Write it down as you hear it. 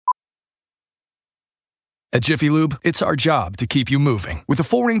At Jiffy Lube, it's our job to keep you moving. With a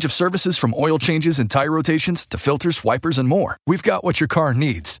full range of services from oil changes and tire rotations to filters, wipers, and more, we've got what your car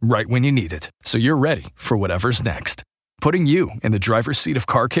needs right when you need it. So you're ready for whatever's next. Putting you in the driver's seat of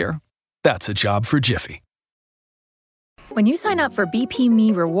car care? That's a job for Jiffy. When you sign up for BP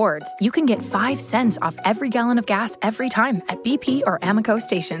Me Rewards, you can get 5 cents off every gallon of gas every time at BP or Amoco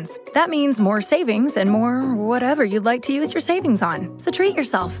stations. That means more savings and more whatever you'd like to use your savings on. So treat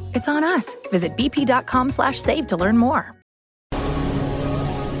yourself. It's on us. Visit bp.com/save to learn more.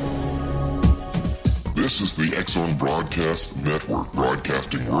 This is the X-Zone Broadcast Network,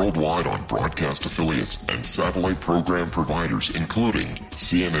 broadcasting worldwide on broadcast affiliates and satellite program providers, including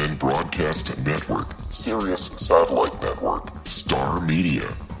CNN Broadcast Network, Sirius Satellite Network, Star Media,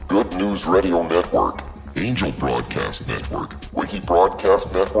 Good News Radio Network, Angel Broadcast Network, Wiki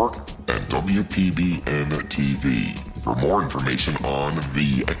Broadcast Network, and WPBN TV. For more information on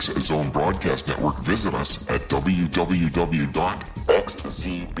the X-Zone Broadcast Network, visit us at www.xzbn.net.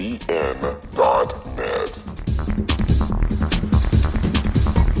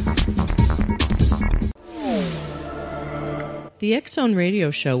 The X-Zone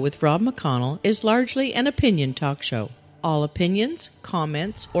Radio Show with Rob McConnell is largely an opinion talk show. All opinions,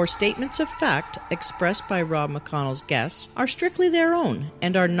 comments, or statements of fact expressed by Rob McConnell's guests are strictly their own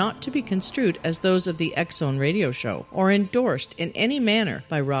and are not to be construed as those of the X-Zone Radio Show or endorsed in any manner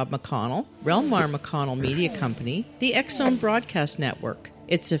by Rob McConnell, Relmar McConnell Media Company, the X-Zone Broadcast Network,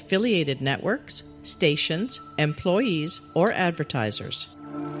 its affiliated networks, stations, employees, or advertisers.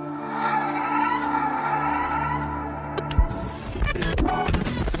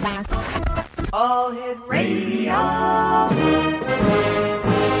 All Hit Radio.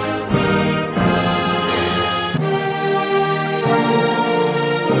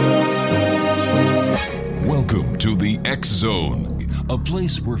 Welcome to the X-Zone, a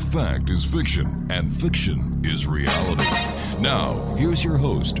place where fact is fiction and fiction is reality. Now, here's your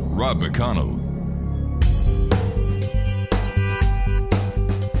host, Rob McConnell.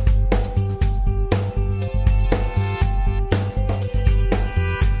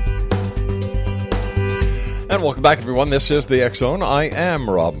 And welcome back, everyone. This is the X-Zone. I am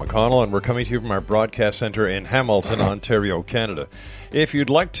Rob McConnell, and we're coming to you from our broadcast center in Hamilton, Ontario, Canada. If you'd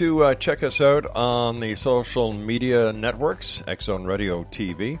like to check us out on the social media networks, X-Zone Radio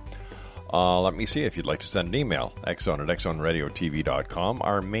TV, let me see if you'd like to send an email, xzone@xzoneradiotv.com.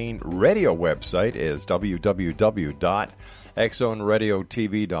 Our main radio website is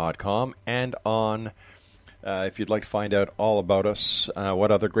www.xzoneradiotv.com, and on if you'd like to find out all about us, what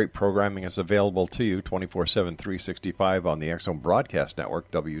other great programming is available to you 24/7, 365 on the X-Zone Broadcast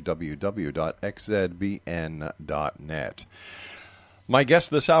Network, www.xzbn.net. My guest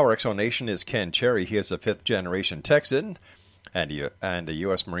this hour, X-Zone Nation, is Ken Cherry. He is a fifth-generation Texan and a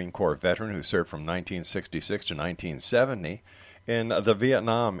U.S. Marine Corps veteran who served from 1966 to 1970 in the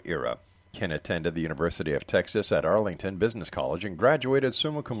Vietnam era. Ken attended the University of Texas at Arlington Business College and graduated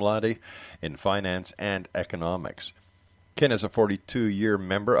summa cum laude in finance and economics. Ken is a 42-year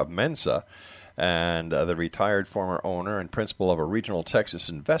member of Mensa and the retired former owner and principal of a regional Texas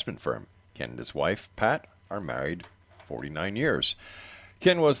investment firm. Ken and his wife, Pat, are married 49 years.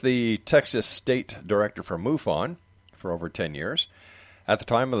 Ken was the Texas State Director for MUFON for over 10 years. At the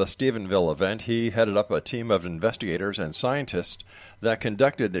time of the Stephenville event, he headed up a team of investigators and scientists that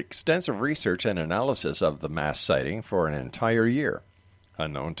conducted extensive research and analysis of the mass sighting for an entire year.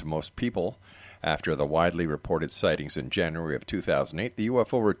 Unknown to most people, after the widely reported sightings in January of 2008, the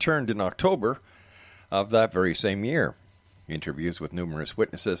UFO returned in October of that very same year. Interviews with numerous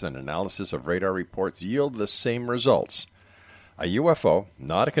witnesses and analysis of radar reports yield the same results. A UFO,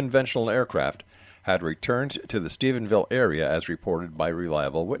 not a conventional aircraft, had returned to the Stephenville area as reported by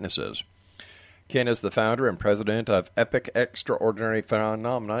reliable witnesses. Ken is the founder and president of Epic Extraordinary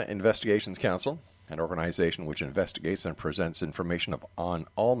Phenomena Investigations Council, an organization which investigates and presents information on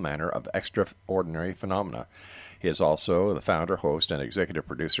all manner of extraordinary phenomena. He is also the founder, host, and executive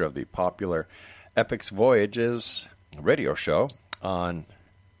producer of the popular Epic's Voyages radio show on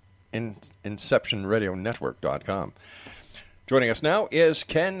InceptionRadioNetwork.com. Joining us now is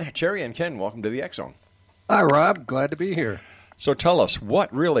Ken Cherry. And Ken, welcome to the X-Zone. Hi, Rob. Glad to be here. So tell us,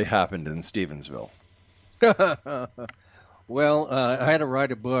 what really happened in Stephenville? Well, I had to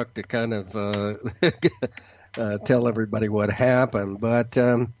write a book to kind of tell everybody what happened, but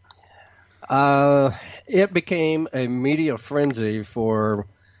it became a media frenzy for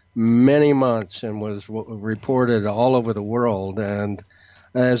many months and was reported all over the world. And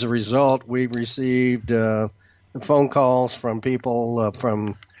as a result, we received phone calls from people,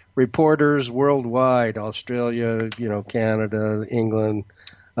 from reporters worldwide, Australia, Canada, England,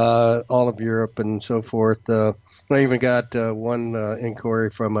 all of Europe and so forth. I even got one inquiry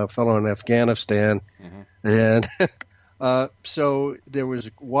from a fellow in Afghanistan. And so there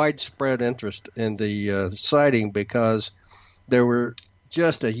was widespread interest in the sighting because there were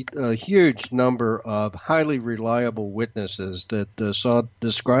just a huge number of highly reliable witnesses that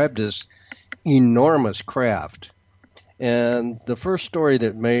described this enormous craft. And the first story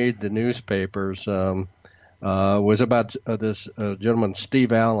that made the newspapers was about this gentleman,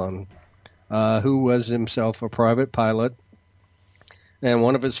 Steve Allen, who was himself a private pilot, and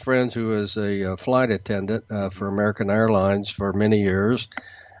one of his friends who was a flight attendant for American Airlines for many years,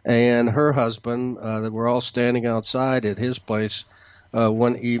 and her husband. They were all standing outside at his place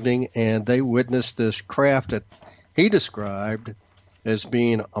one evening, and they witnessed this craft that he described as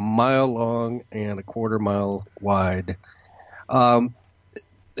being a mile long and a quarter mile wide.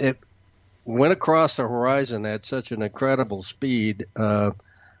 It went across the horizon at such an incredible speed.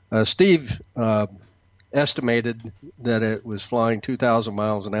 Steve estimated that it was flying 2,000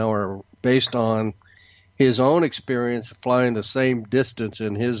 miles an hour based on his own experience flying the same distance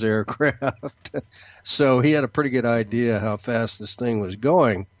in his aircraft. So he had a pretty good idea how fast this thing was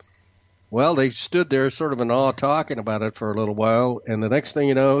going. Well, they stood there sort of in awe talking about it for a little while, and the next thing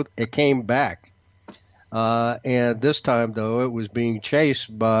you know, it came back. And this time, though, it was being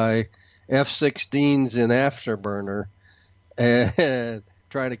chased by F-16s in Afterburner and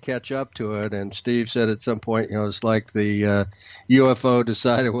trying to catch up to it. And Steve said at some point, it's like the UFO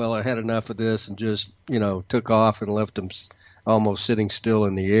decided, well, I had enough of this and just, took off and left them almost sitting still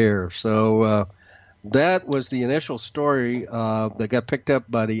in the air. So that was the initial story that got picked up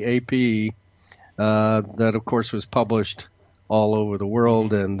by the AP that, of course, was published all over the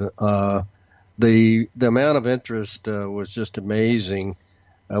world. And the amount of interest was just amazing.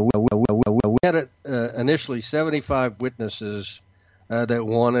 We had initially 75 witnesses that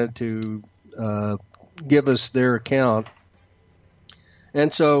wanted to give us their account,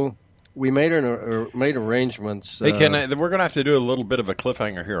 and so we made arrangements. Hey, Ken, we're going to have to do a little bit of a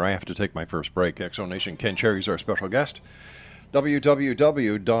cliffhanger here. I have to take my first break. X Zone Nation, Ken Cherry's our special guest.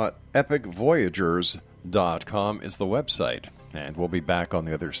 www.epicvoyagers.com is the website. And we'll be back on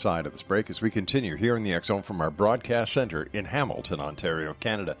the other side of this break as we continue here in the X Zone from our broadcast center in Hamilton, Ontario,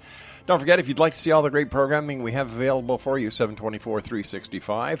 Canada. Don't forget, if you'd like to see all the great programming we have available for you,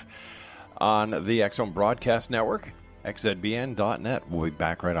 724-365 on the X Zone Broadcast Network, xzbn.net. We'll be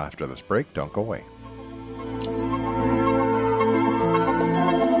back right after this break. Don't go away.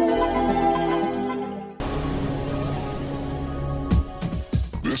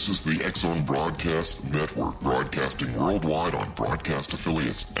 This is the X Zone Broadcast Network, broadcasting worldwide on broadcast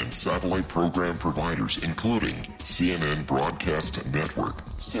affiliates and satellite program providers, including CNN Broadcast Network,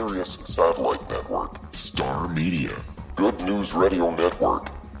 Sirius Satellite Network, Star Media, Good News Radio Network,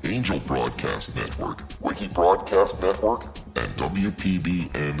 Angel Broadcast Network, Wiki Broadcast Network, and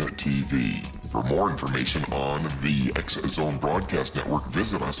WPBN TV. For more information on the X Zone Broadcast Network,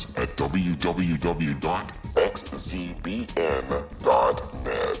 visit us at www.xzbn.net.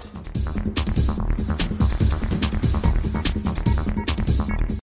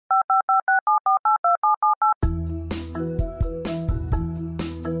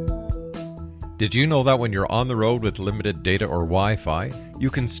 Did you know that when you're on the road with limited data or Wi-Fi, you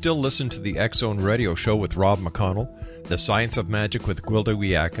can still listen to the X Zone Radio Show with Rob McConnell, The Science of Magic with Gwilda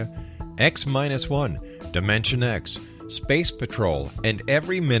Wiyaka, X-1, Dimension X, Space Patrol, and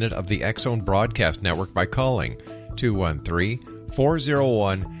every minute of the X Zone Broadcast Network by calling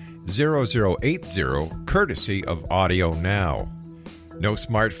 213-401-0080, courtesy of Audio Now. No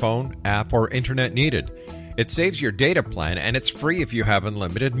smartphone, app, or internet needed. It saves your data plan, and it's free if you have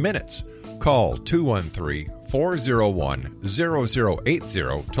unlimited minutes. Call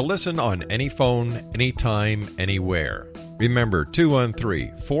 213-401-0080 to listen on any phone, anytime, anywhere. Remember,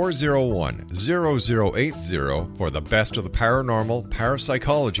 213-401-0080 for the best of the paranormal,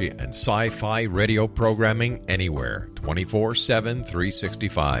 parapsychology, and sci-fi radio programming anywhere, 24/7,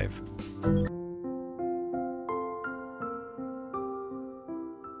 365.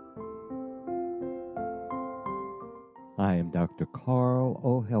 I am Dr. Carl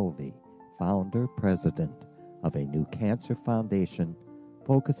O'Helvey, founder, president of a new cancer foundation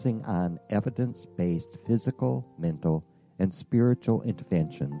focusing on evidence-based physical, mental, and spiritual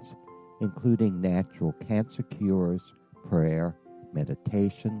interventions, including natural cancer cures, prayer,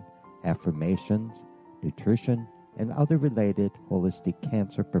 meditation, affirmations, nutrition, and other related holistic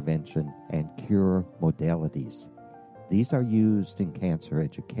cancer prevention and cure modalities. These are used in cancer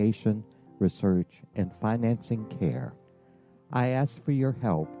education, research, and financing care. I ask for your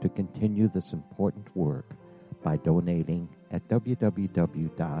help to continue this important work by donating at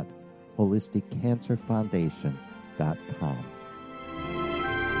www.holisticcancerfoundation.com.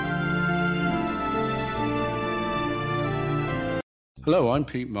 Hello, I'm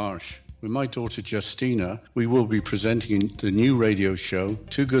Pete Marsh. With my daughter Justina, we will be presenting the new radio show,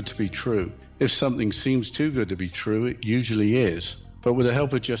 Too Good to Be True. If something seems too good to be true, it usually is. But with the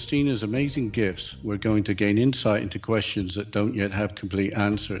help of Justina's amazing gifts, we're going to gain insight into questions that don't yet have complete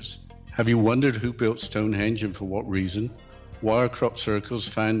answers. Have you wondered who built Stonehenge and for what reason? Why are crop circles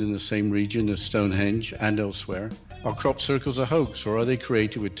found in the same region as Stonehenge and elsewhere? Are crop circles a hoax, or are they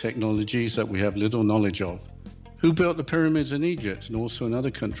created with technologies that we have little knowledge of? Who built the pyramids in Egypt and also in other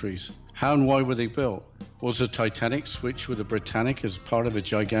countries? How and why were they built? Was the Titanic switched with the Britannic as part of a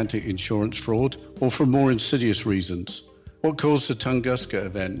gigantic insurance fraud, or for more insidious reasons? What caused the Tunguska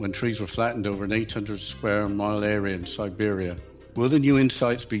event when trees were flattened over an 800 square mile area in Siberia? Will the new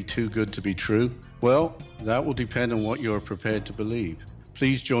insights be too good to be true? Well, that will depend on what you are prepared to believe.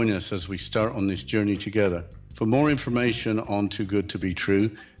 Please join us as we start on this journey together. For more information on Too Good to Be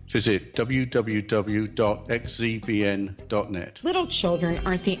True, visit www.xzbn.net. Little children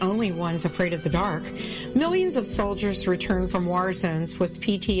aren't the only ones afraid of the dark. Millions of soldiers return from war zones with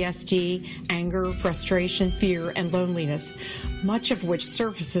PTSD, anger, frustration, fear, and loneliness, much of which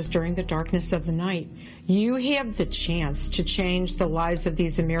surfaces during the darkness of the night. You have the chance to change the lives of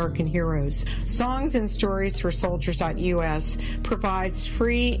these American heroes. Songs and Stories for Soldiers.us provides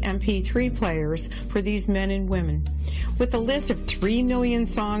free MP3 players for these men and women. With a list of 3 million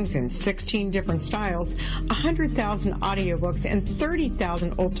songs in 16 different styles, 100,000 audiobooks, and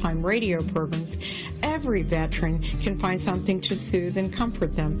 30,000 old-time radio programs, every veteran can find something to soothe and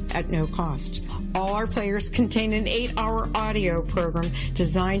comfort them at no cost. All our players contain an 8-hour audio program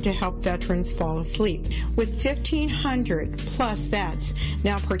designed to help veterans fall asleep. With 1,500 plus vets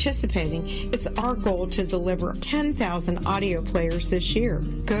now participating, it's our goal to deliver 10,000 audio players this year.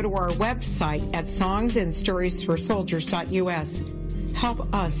 Go to our website at songsandstoriesforsoldiers.us.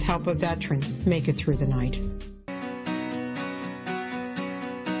 Help us help a veteran make it through the night.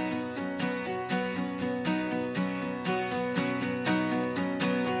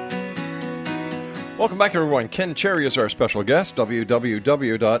 Welcome back, everyone. Ken Cherry is our special guest,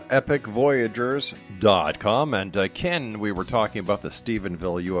 www.epicvoyagers.com. And Ken, we were talking about the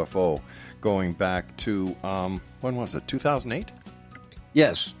Stephenville UFO going back to, when was it, 2008?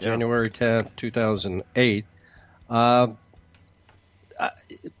 Yes, January 10th, 2008.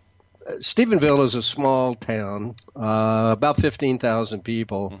 Stephenville is a small town, about 15,000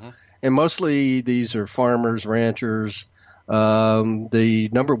 people, and mostly these are farmers, ranchers. The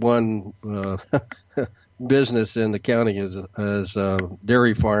number one business in the county is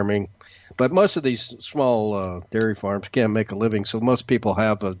dairy farming, but most of these small dairy farms can't make a living, so most people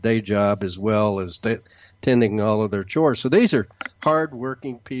have a day job as well as tending all of their chores. So these are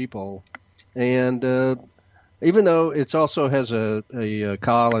hard-working people, and even though it also has a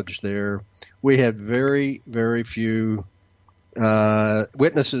college there, we had very, very few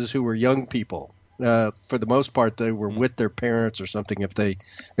witnesses who were young people. For the most part, they were with their parents or something if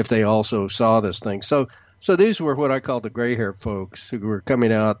they also saw this thing. So these were what I call the gray-haired folks who were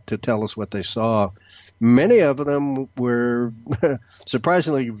coming out to tell us what they saw. Many of them were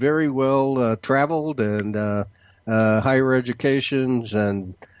surprisingly very well traveled and higher educations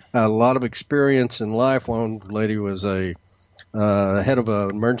and a lot of experience in life. One lady was a head of an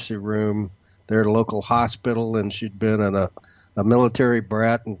emergency room there at a local hospital, and she'd been in a military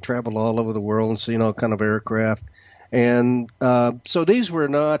brat and traveled all over the world and seen all kind of aircraft. And so these were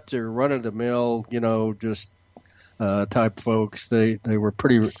not your run-of-the-mill, just type folks. They were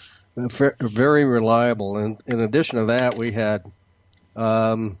pretty very reliable. And in addition to that, we had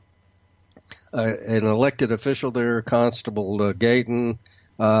an elected official there, Constable Gayton,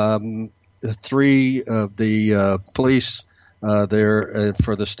 3 of the police there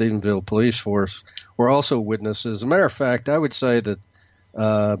for the Stephenville police force were also witnesses. As a matter of fact, I would say that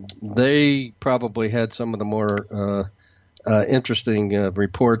they probably had some of the more interesting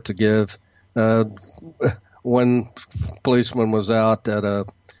report to give. One policeman was out at a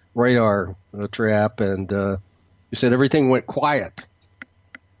radar trap, and he said everything went quiet.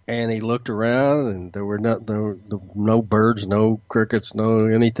 And he looked around, and there were no birds, no crickets, no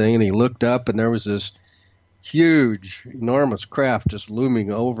anything. And he looked up, and there was this huge, enormous craft just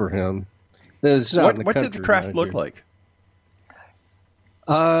looming over him. What did the craft look like?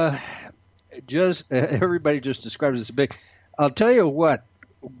 Just everybody just described it as big. I'll tell you what.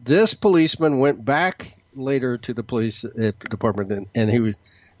 This policeman went back later to the police department, and he was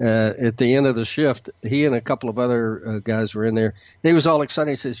at the end of the shift, he and a couple of other guys were in there. And he was all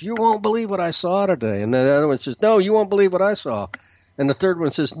excited. He says, "You won't believe what I saw today." And the other one says, "No, you won't believe what I saw." And the third one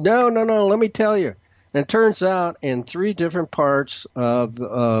says, No, let me tell you. And it turns out in 3 different parts of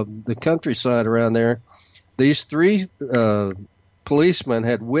the countryside around there, these 3 policemen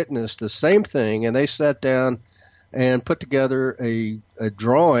had witnessed the same thing, and they sat down and put together a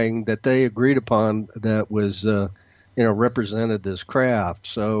drawing that they agreed upon that was, represented this craft.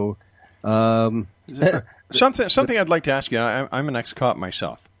 So, something I'd like to ask you. I'm an ex-cop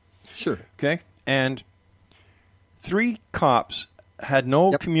myself. Sure. Okay, and 3 cops had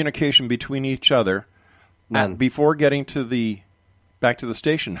no communication between each other before getting back to the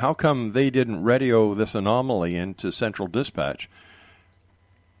station. How come they didn't radio this anomaly into Central Dispatch?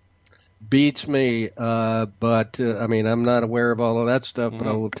 Beats me, but I'm not aware of all of that stuff, but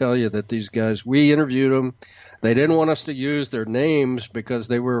I will tell you that these guys, we interviewed them. They didn't want us to use their names because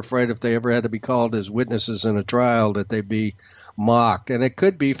they were afraid if they ever had to be called as witnesses in a trial that they'd be mocked. And it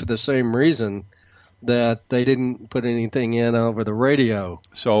could be for the same reason that they didn't put anything in over the radio.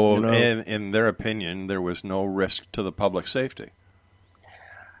 So, in their opinion, there was no risk to the public safety.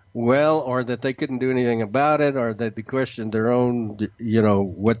 Well, or that they couldn't do anything about it, or that they questioned their own,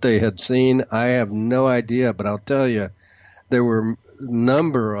 what they had seen. I have no idea, but I'll tell you, there were a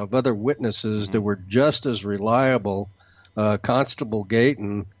number of other witnesses that were just as reliable. Constable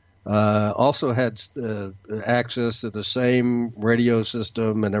Gayton also had access to the same radio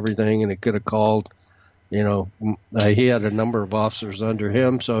system and everything, and he could have called. He had a number of officers under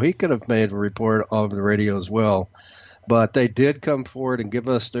him, so he could have made a report over the radio as well. But they did come forward and give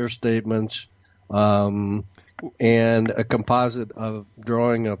us their statements and a composite of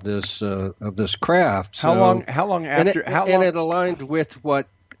drawing of this craft. How long after? And it aligned with what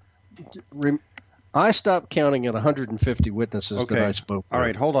I stopped counting at 150 witnesses that I spoke with. All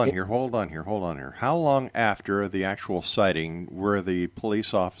right, hold on here. How long after the actual sighting were the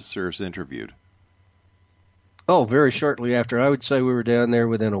police officers interviewed? Oh, very shortly after. I would say we were down there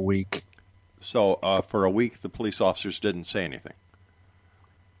within a week. So for a week, the police officers didn't say anything?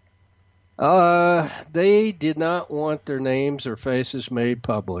 They did not want their names or faces made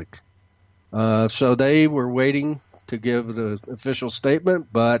public. So they were waiting to give the official statement,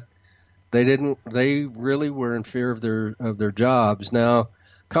 but they didn't. They really were in fear of their jobs. Now,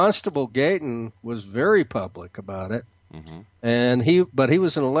 Constable Gayton was very public about it, and he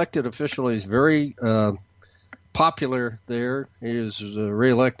was an elected official. He's very popular there. He was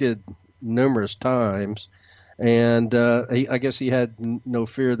reelected numerous times, and I guess he had no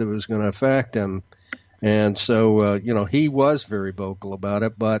fear that it was going to affect him, and so he was very vocal about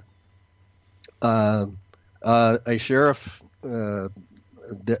it. But a sheriff, a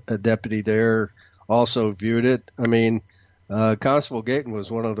deputy there, also viewed it. I mean, Constable Gayton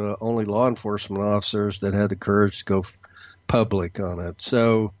was one of the only law enforcement officers that had the courage to go public on it.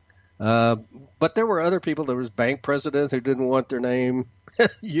 So. But there were other people. There was bank presidents who didn't want their name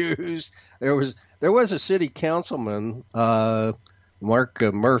used. There was a city councilman, Mark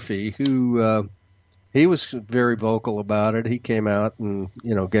Murphy, who he was very vocal about it. He came out and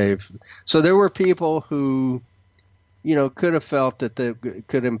gave. So there were people who could have felt that they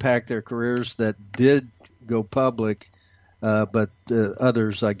could impact their careers that did go public, but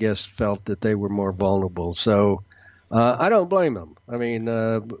others, I guess, felt that they were more vulnerable. So. I don't blame them. I mean,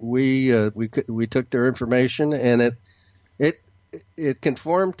 we took their information, and it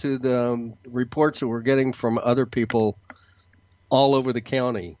conformed to the reports that we're getting from other people all over the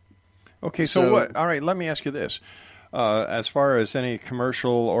county. Okay, so what? All right, let me ask you this: as far as any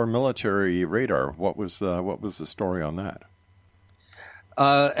commercial or military radar, what was the story on that?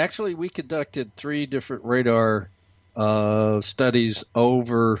 Actually, we conducted 3 different radar studies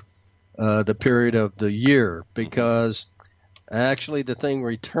over. The period of the year, because actually the thing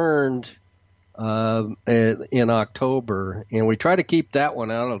returned in October, and we try to keep that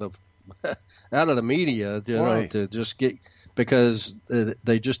one out of the media, to just get, because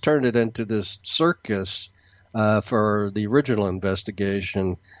they just turned it into this circus for the original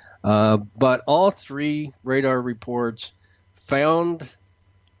investigation. But all 3 radar reports found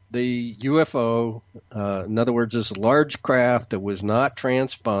the UFO, in other words, this large craft that was not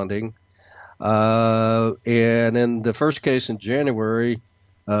transponding. And in the first case in January,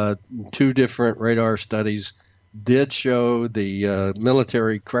 2 different radar studies did show the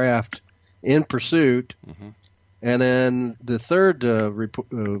military craft in pursuit. And then the third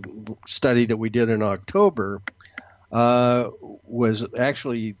study that we did in October was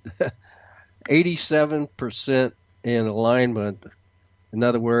actually 87% in alignment. In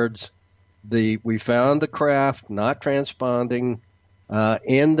other words, we found the craft not transponding.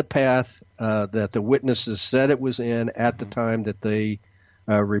 in the path that the witnesses said it was in at the time that they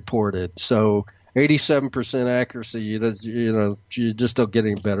reported. So 87% accuracy, you just don't get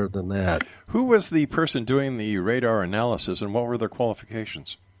any better than that. Who was the person doing the radar analysis, and what were their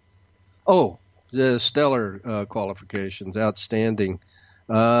qualifications? Oh, the stellar qualifications, outstanding.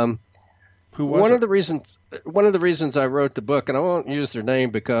 Who was one it? of the reasons I wrote the book, and I won't use their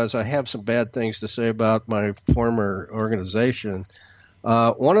name because I have some bad things to say about my former organization.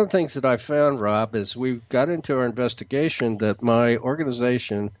 One of the things that I found, Rob, is we got into our investigation that my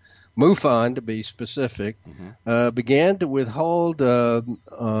organization, MUFON to be specific, began to withhold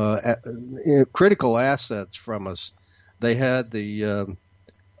critical assets from us. They had the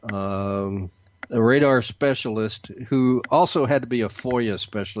a radar specialist who also had to be a FOIA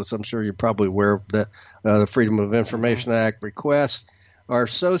specialist. I'm sure you're probably aware of that. The Freedom of Information Act requests are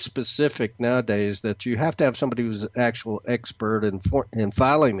so specific nowadays that you have to have somebody who's an actual expert in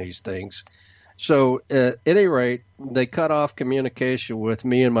filing these things. So at any rate, they cut off communication with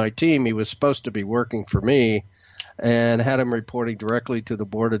me and my team. He was supposed to be working for me and had him reporting directly to the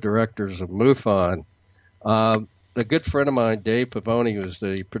board of directors of MUFON. A good friend of mine, Dave Pavoni, who was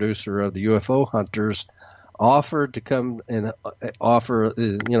the producer of the UFO Hunters, offered to come and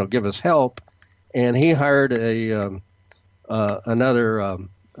give us help, and he hired another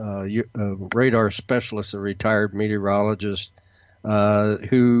radar specialist, a retired meteorologist,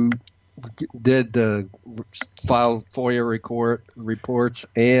 who did file FOIA reports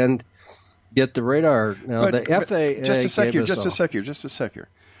and get the radar. Now the FAA. Just a sec here.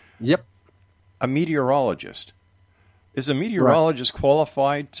 Yep. A meteorologist. Is a meteorologist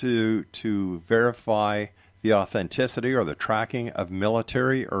qualified to verify the authenticity or the tracking of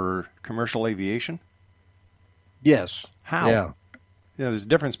military or commercial aviation? Yes. How? Yeah. There's a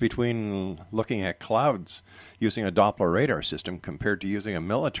difference between looking at clouds using a Doppler radar system compared to using a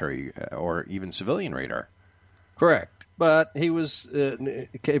military or even civilian radar. Correct. But he was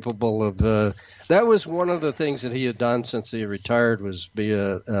capable of that was one of the things that he had done since he retired, was be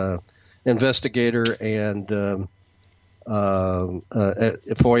a investigator and a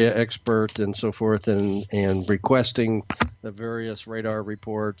FOIA expert and so forth, and requesting the various radar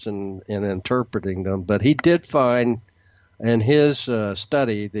reports and interpreting them. But he did find in his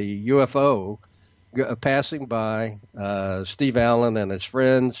study the UFO passing by Steve Allen and his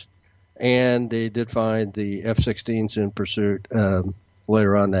friends, and they did find the F-16s in pursuit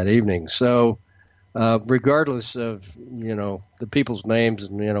later on that evening. So regardless of, the people's names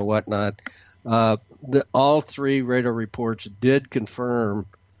and, whatnot, all three radar reports did confirm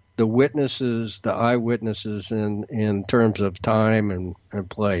the eyewitnesses in terms of time and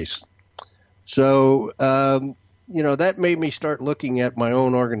place. So, that made me start looking at my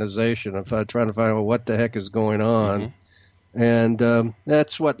own organization if I trying to find out what the heck is going on. Mm-hmm. And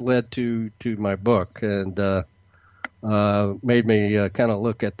that's what led to my book, and made me kind of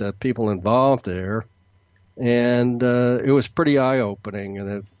look at the people involved there. And it was pretty eye-opening.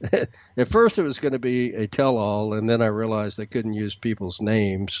 And at first it was going to be a tell-all, and then I realized I couldn't use people's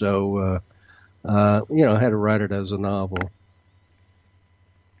names. So, I had to write it as a novel.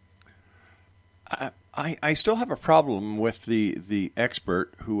 I still have a problem with the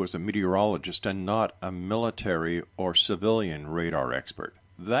expert who was a meteorologist and not a military or civilian radar expert.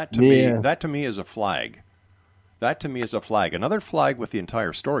 That to me is a flag. Another flag with the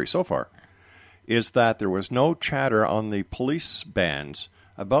entire story so far is that there was no chatter on the police bands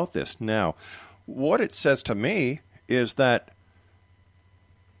about this. Now, what it says to me is that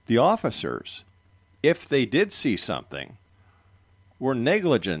the officers, if they did see something, were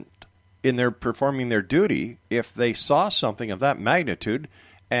negligent in their performing their duty if they saw something of that magnitude,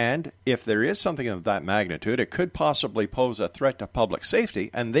 and if there is something of that magnitude, it could possibly pose a threat to public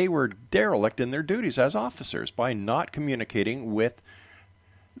safety, and they were derelict in their duties as officers by not communicating with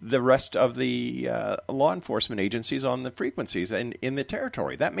the rest of the law enforcement agencies on the frequencies and in the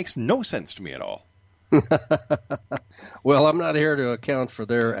territory. That makes no sense to me at all. Well, I'm not here to account for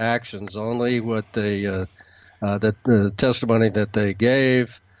their actions, only what the testimony that they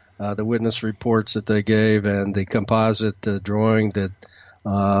gave, the witness reports that they gave, and the composite drawing that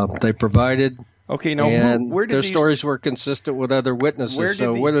they provided. Okay, now where did their stories were consistent with other witnesses.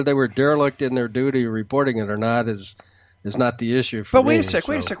 So whether they were derelict in their duty reporting it or not is not the issue for me. But wait a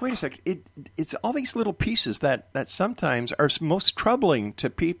sec. It's all these little pieces that sometimes are most troubling to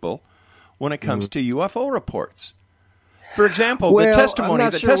people when it comes to UFO repords. For example, the testimony.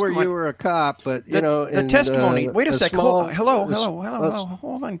 I'm not sure where you were a cop, but the testimony. Wait a sec. Hello.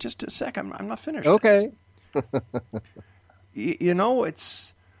 Hold on, just a sec. I'm not finished. Okay.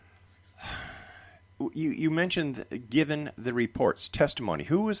 It's you mentioned given the reports, testimony.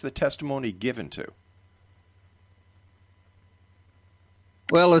 Who was the testimony given to?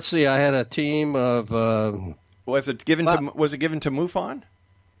 Well, let's see. I had a team of. Was it given to MUFON?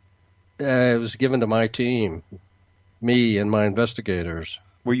 It was given to my team, me and my investigators.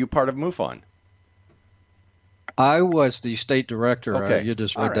 Were you part of MUFON? I was the state director. Okay. You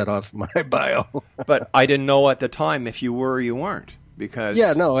just read that off my bio. But I didn't know at the time if you were or you weren't. Because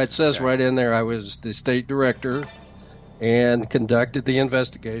it says right in there I was the state director and conducted the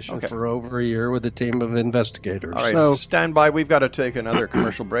investigation for over a year with a team of investigators. All right, so stand by. We've got to take another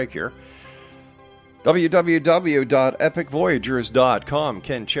commercial break here. www.epicvoyagers.com.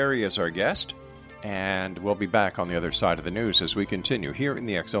 Ken Cherry is our guest. And we'll be back on the other side of the news as we continue here in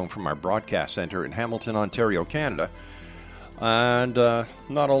the X-Zone from our broadcast center in Hamilton, Ontario, Canada. And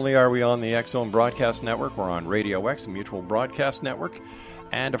not only are we on the X-Zone Broadcast Network, we're on Radio X, the Mutual Broadcast Network,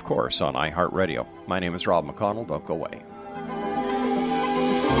 and, of course, on iHeartRadio. My name is Rob McConnell. Don't go away.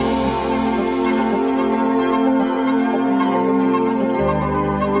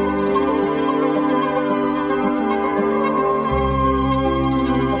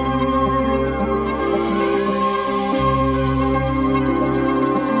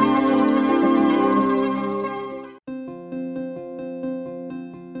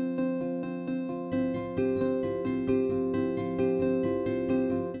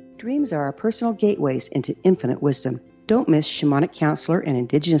 Dreams are our personal gateways into infinite wisdom. Don't miss shamanic counselor and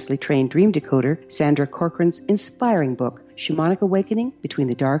indigenously trained dream decoder Sandra Corcoran's inspiring book, Shamanic Awakening Between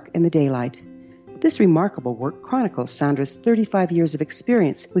the Dark and the Daylight. This remarkable work chronicles Sandra's 35 years of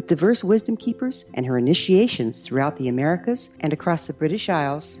experience with diverse wisdom keepers and her initiations throughout the Americas and across the British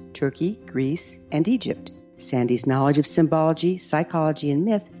Isles, Turkey, Greece, and Egypt. Sandy's knowledge of symbology, psychology, and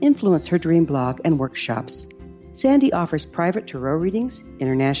myth influenced her dream blog and workshops. Sandy offers private tarot readings,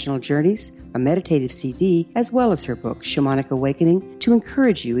 international journeys, a meditative CD, as well as her book, Shamanic Awakening, to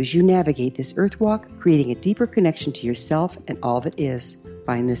encourage you as you navigate this earth walk, creating a deeper connection to yourself and all that is.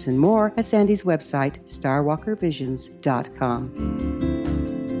 Find this and more at Sandy's website, starwalkervisions.com.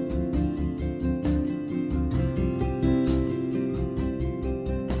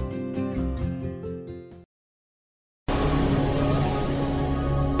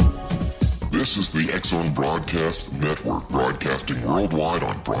 This is the X-Zone Broadcast Network, broadcasting worldwide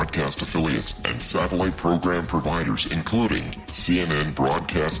on broadcast affiliates and satellite program providers, including CNN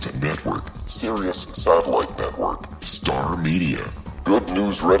Broadcast Network, Sirius Satellite Network, Star Media, Good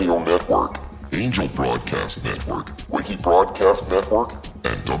News Radio Network, Angel Broadcast Network, Wiki Broadcast Network,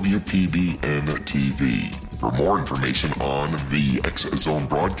 and WPBN TV. For more information on the X-Zone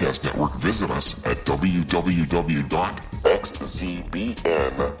Broadcast Network, visit us at www.xzbn.net.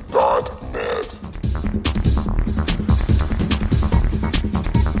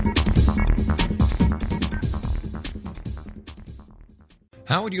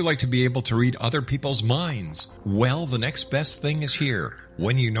 How would you like to be able to read other people's minds? Well, the next best thing is here.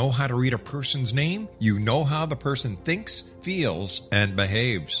 When you know how to read a person's name, you know how the person thinks, feels, and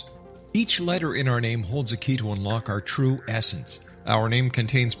behaves. Each letter in our name holds a key to unlock our true essence. Our name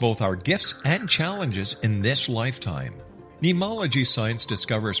contains both our gifts and challenges in this lifetime. Mnemology science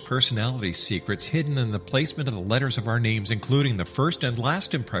discovers personality secrets hidden in the placement of the letters of our names, including the first and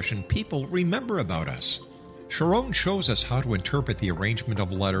last impression people remember about us. Sharon shows us how to interpret the arrangement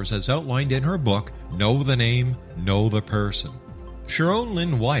of letters as outlined in her book, Know the Name, Know the Person. Sharon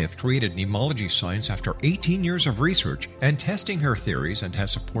Lynn Wyeth created mnemology science after 18 years of research and testing her theories, and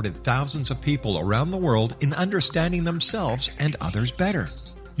has supported thousands of people around the world in understanding themselves and others better.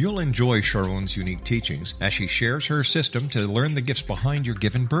 You'll enjoy Sharon's unique teachings as she shares her system to learn the gifts behind your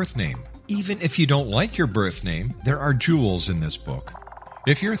given birth name. Even if you don't like your birth name, there are jewels in this book.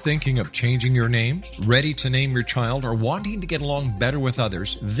 If you're thinking of changing your name, ready to name your child, or wanting to get along better with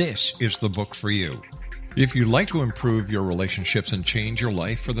others, this is the book for you. If you'd like to improve your relationships and change your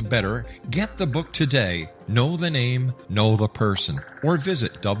life for the better, get the book today, Know the Name, Know the Person, or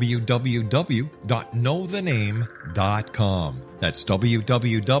visit www.knowthename.com. That's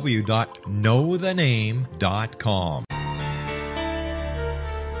www.knowthename.com.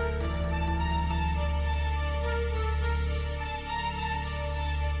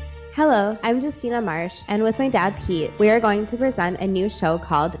 Hello, I'm Justina Marsh, and with my dad Pete, we are going to present a new show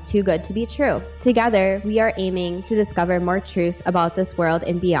called Too Good to Be True. Together, we are aiming to discover more truths about this world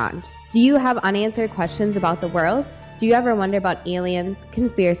and beyond. Do you have unanswered questions about the world? Do you ever wonder about aliens,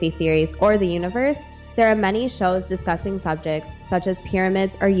 conspiracy theories, or the universe? There are many shows discussing subjects such as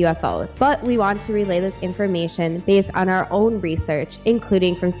pyramids or UFOs, but we want to relay this information based on our own research,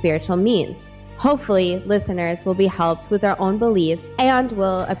 including from spiritual means. Hopefully, listeners will be helped with their own beliefs and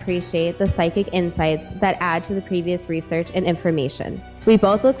will appreciate the psychic insights that add to the previous research and information. We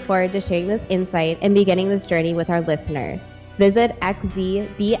both look forward to sharing this insight and beginning this journey with our listeners. Visit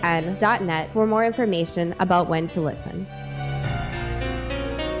xzbn.net for more information about when to listen.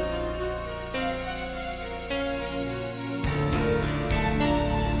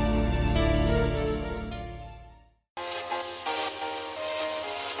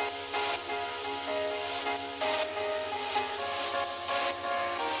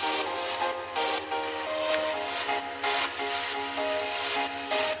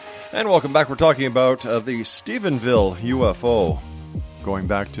 And welcome back. We're talking about the Stephenville UFO, going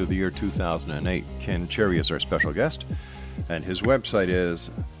back to the year 2008. Ken Cherry is our special guest, and his website is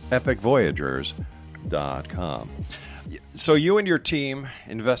epicvoyagers.com. So you and your team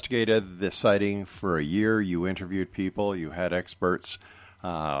investigated the sighting for a year. You interviewed people. You had experts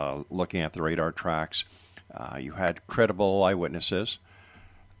looking at the radar tracks. You had credible eyewitnesses.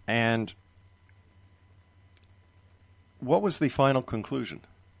 And what was the final conclusion?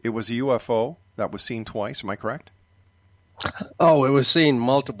 It was a UFO that was seen twice, am I correct? Oh, it was seen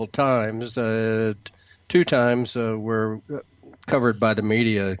multiple times. 2 times were covered by the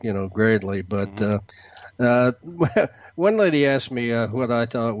media, greatly. But one lady asked me what I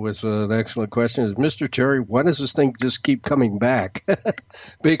thought was an excellent question is, Mr. Cherry, why does this thing just keep coming back?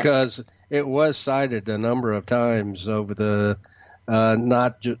 Because it was sighted a number of times over the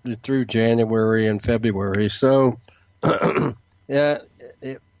through January and February. So, yeah.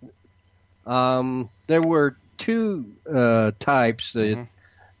 There were 2 types. The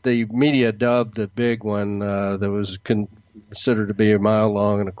media dubbed the big one that was considered to be a mile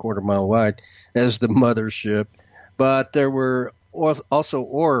long and a quarter mile wide as the mothership. But there were also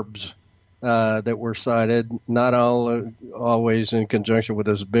orbs that were sighted, not always in conjunction with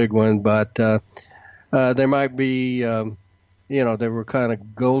this big one, but there might be, they were kind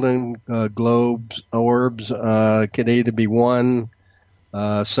of golden globes, orbs. Could either be one,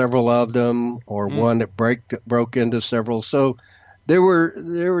 several of them, or one that broke into several. So there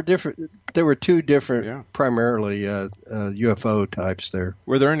were different. There were 2 different, primarily UFO types there.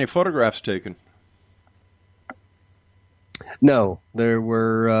 Were there any photographs taken? No, there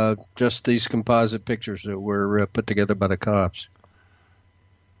were just these composite pictures that were put together by the cops.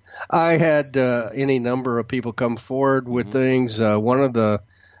 I had any number of people come forward with things. One of the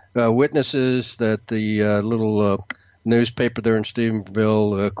witnesses that the little newspaper there in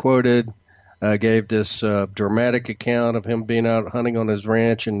Stephenville quoted gave this dramatic account of him being out hunting on his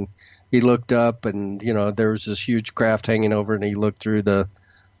ranch, and he looked up and there was this huge craft hanging over, and he looked through the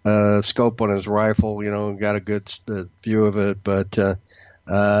scope on his rifle, and got a good view of it. But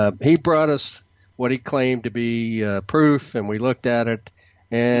he brought us what he claimed to be proof, and we looked at it,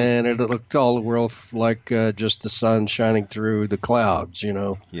 and it looked all the world like just the sun shining through the clouds,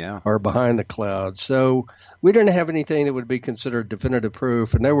 or behind the clouds. So we didn't have anything that would be considered definitive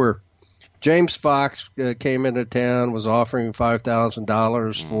proof. And there were James Fox came into town, was offering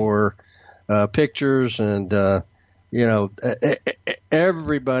 $5,000 for pictures, and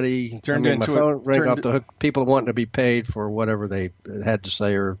everybody turned my phone rang off the hook. People wanting to be paid for whatever they had to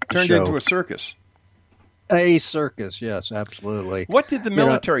say or turned show. Into a circus. A circus, yes, absolutely. What did the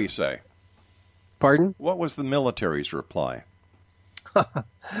military say? Pardon? What was the military's reply?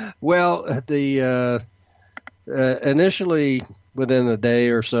 Well, the initially, within a day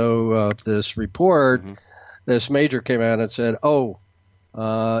or so of this report, this major came out and said,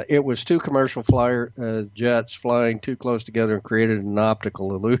 it was 2 commercial jets flying too close together and created an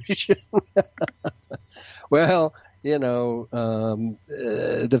optical illusion. Well,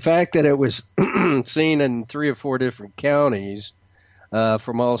 the fact that it was seen in 3 or 4 different counties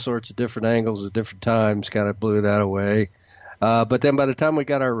from all sorts of different angles at different times kind of blew that away. But then by the time we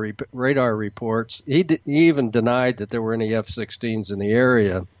got our radar reports, he even denied that there were any F-16s in the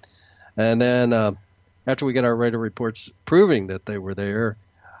area. And then after we got our radar reports proving that they were there,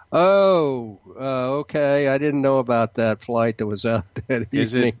 okay, I didn't know about that flight that was out that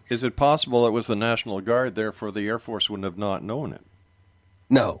evening. Is it possible it was the National Guard, therefore the Air Force wouldn't have not known it?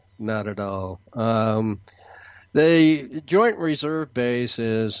 No, not at all. The Joint Reserve Base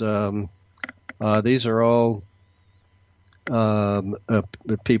is, these are all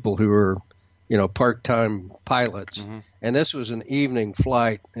people who are, part-time pilots. And this was an evening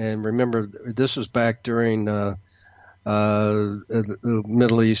flight. And remember, this was back during the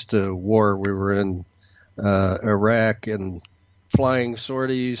Middle East war. We were in Iraq and flying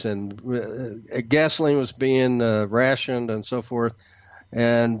sorties, and gasoline was being rationed and so forth.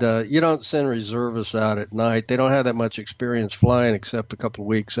 And you don't send reservists out at night. They don't have that much experience flying except a couple of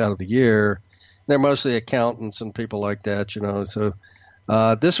weeks out of the year. They're mostly accountants and people like that, So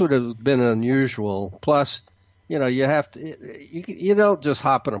this would have been unusual. Plus, you have to. You don't just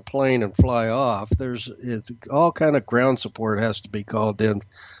hop in a plane and fly off. It's all kind of ground support has to be called in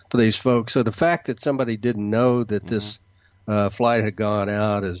for these folks. So the fact that somebody didn't know that this flight had gone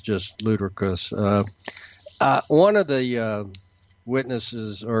out is just ludicrous. One of the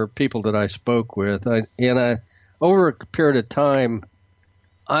witnesses or people that I spoke with, over a period of time,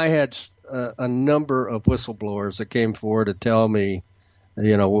 I had a number of whistleblowers that came forward to tell me,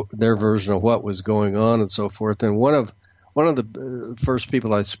 their version of what was going on and so forth. And one of the first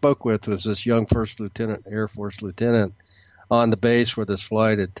people I spoke with was this young Air Force lieutenant on the base where this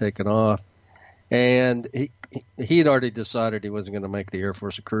flight had taken off. And he'd already decided he wasn't going to make the Air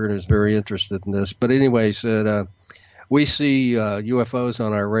Force a career and was very interested in this. But anyway, he said, we see UFOs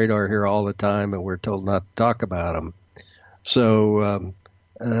on our radar here all the time, and we're told not to talk about them. So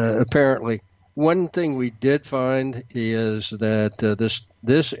apparently, one thing we did find is that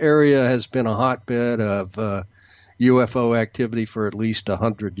this area has been a hotbed of UFO activity for at least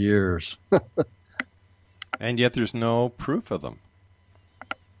 100 years. And yet there's no proof of them.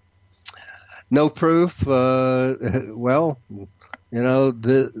 No proof.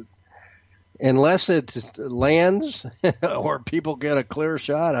 Unless it lands or people get a clear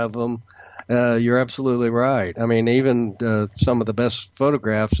shot of them, you're absolutely right. I mean, even some of the best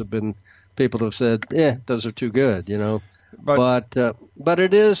photographs have been people have said, those are too good, But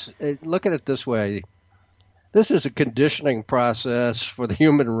it is, look at it this way. This is a conditioning process for the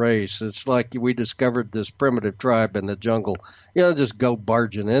human race. It's like we discovered this primitive tribe in the jungle. Just go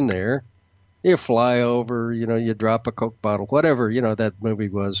barging in there. You fly over, you drop a Coke bottle, whatever, that movie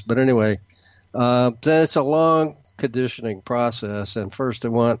was. But anyway, it's a long conditioning process. And first they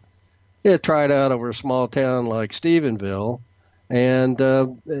want to try it out over a small town like Stephenville and,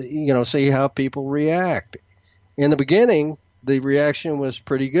 see how people react. In the beginning, the reaction was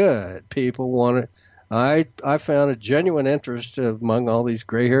pretty good. People wanted, I found a genuine interest among all these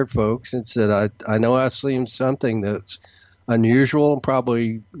gray-haired folks and said, I know I've seen something that's unusual and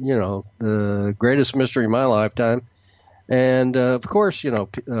probably, the greatest mystery of my lifetime. And, of course,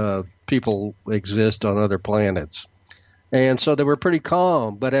 people exist on other planets. And so they were pretty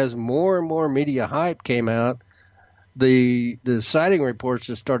calm. But as more and more media hype came out, the sighting reports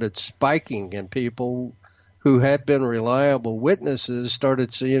just started spiking, and people who had been reliable witnesses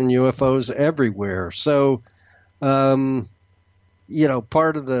started seeing UFOs everywhere. So, part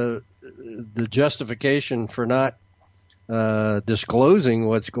of the justification for not disclosing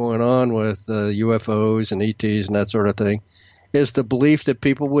what's going on with UFOs and ETs and that sort of thing is the belief that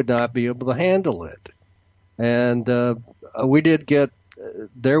people would not be able to handle it. And we did get,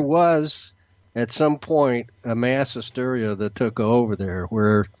 there was at some point a mass hysteria that took over there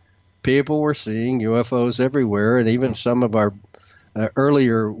where people were seeing UFOs everywhere, and even some of our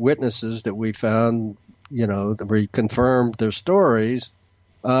earlier witnesses that we found, that we confirmed their stories,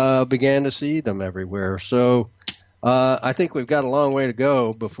 began to see them everywhere. So I think we've got a long way to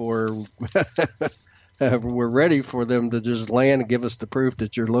go before we're ready for them to just land and give us the proof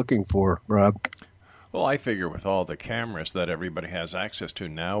that you're looking for, Rob. Well, I figure with all the cameras that everybody has access to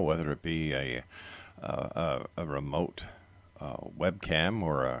now, whether it be a remote webcam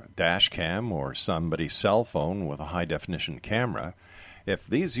or a dash cam or somebody's cell phone with a high-definition camera, if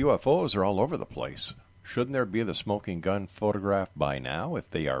these UFOs are all over the place, shouldn't there be the smoking gun photograph by now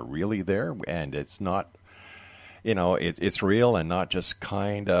if they are really there and it's not, it's real and not just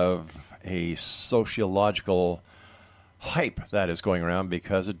kind of a sociological hype that is going around,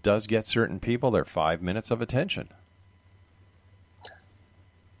 because it does get certain people their 5 minutes of attention.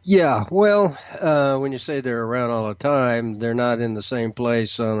 Yeah, well, when you say they're around all the time, they're not in the same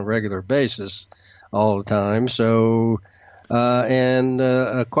place on a regular basis all the time. So,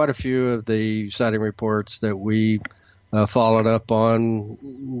 quite a few of the sighting reports that we followed up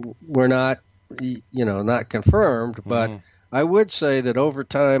on were not, not confirmed. But I would say that over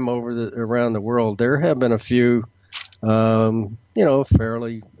time, around the world, there have been a few,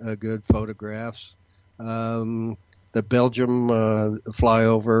 fairly good photographs. The Belgium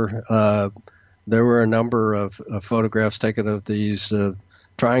flyover, there were a number of photographs taken of these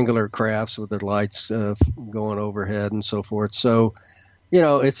triangular crafts with their lights going overhead and so forth. So,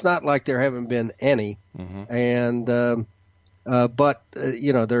 it's not like there haven't been any. And but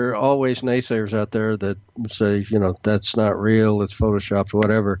there are always naysayers out there that say, that's not real, it's photoshopped,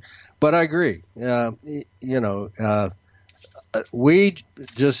 whatever. But I agree. We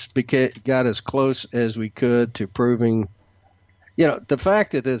just got as close as we could to proving, the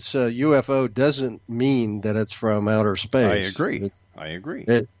fact that it's a UFO doesn't mean that it's from outer space. I agree. I agree.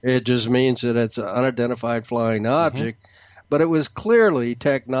 It just means that it's an unidentified flying object, but it was clearly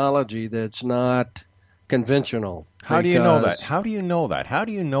technology that's not conventional. How do you know that? How do you know that? How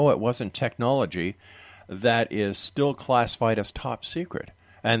do you know it wasn't technology that is still classified as top secret?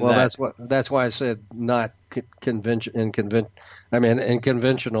 And that's why I said not in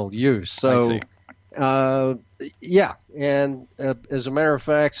conventional use. So, yeah, and as a matter of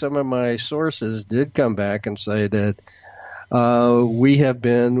fact, some of my sources did come back and say that we have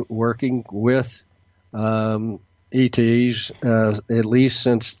been working with ETs at least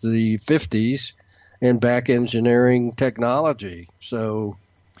since the 50s in back engineering technology. So.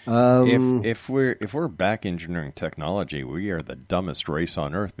 If we're back engineering technology, we are the dumbest race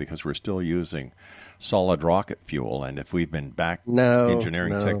on Earth because we're still using solid rocket fuel. And if we've been back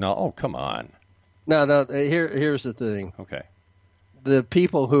engineering technology, oh, come on. No. Here's the thing. Okay. The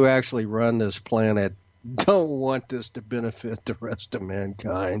people who actually run this planet don't want this to benefit the rest of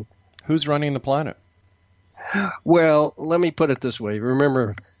mankind. Who's running the planet? Well, let me put it this way.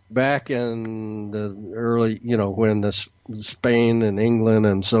 Remember, back in the early, when the Spain and England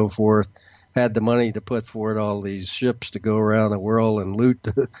and so forth had the money to put forward all these ships to go around the world and loot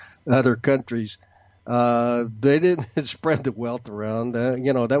the other countries, they didn't spread the wealth around.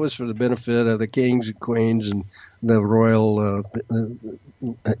 That was for the benefit of the kings and queens and the royal,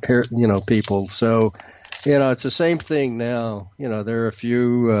 people. So, it's the same thing now. There are a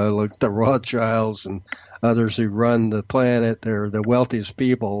few, like the Rothschilds and others who run the planet. They're the wealthiest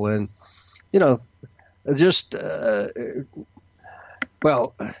people. And,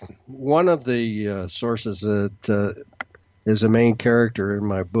 one of the sources that is a main character in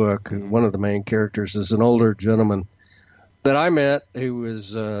my book, one of the main characters is an older gentleman that I met who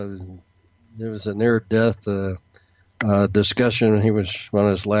was, there was a near-death discussion. He was on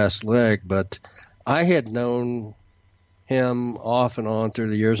his last leg, but I had known him off and on through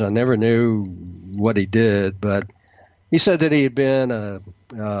the years. I never knew what he did, but he said that he had been a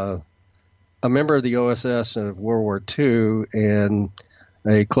member of the OSS of World War II and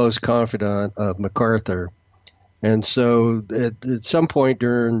a close confidant of MacArthur. And so at some point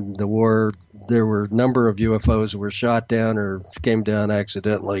during the war, there were a number of UFOs that were shot down or came down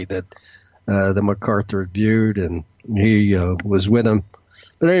accidentally that the MacArthur viewed, and he was with them.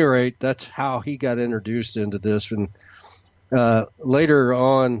 But at any rate, that's how he got introduced into this. And later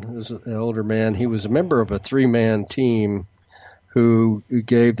on, as an older man, he was a member of a 3-man team who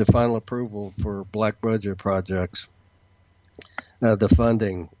gave the final approval for black budget projects, the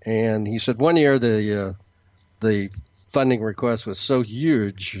funding. And he said one year the funding request was so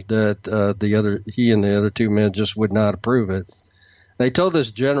huge that he and the other 2 men just would not approve it. They told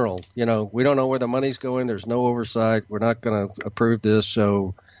this general, we don't know where the money's going. There's no oversight. We're not going to approve this.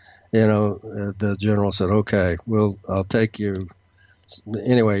 So, the general said, okay, I'll take you.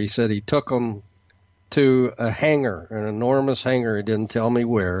 Anyway, he said he took them to a hangar, an enormous hangar. He didn't tell me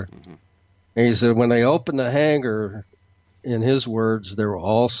where. Mm-hmm. And he said when they opened the hangar, in his words, there were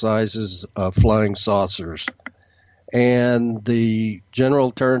all sizes of flying saucers. And the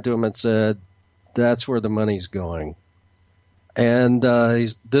general turned to him and said, that's where the money's going. And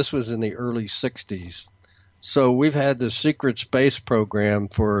this was in the early 60s. So we've had this secret space program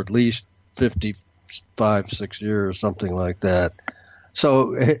for at least 6 years, something like that.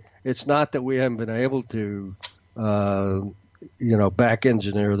 So it's not that we haven't been able to, back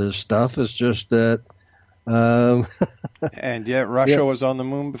engineer this stuff. It's just that. And yet Russia was on the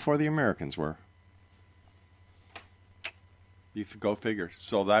moon before the Americans were. You go figure.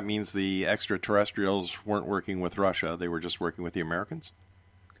 So that means the extraterrestrials weren't working with Russia. They were just working with the Americans?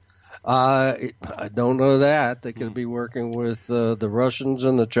 I don't know that. They could be working with the Russians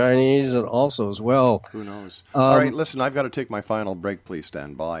and the Chinese and also as well. Who knows? All right, listen, I've got to take my final break. Please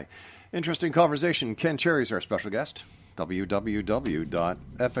stand by. Interesting conversation. Ken Cherry's our special guest.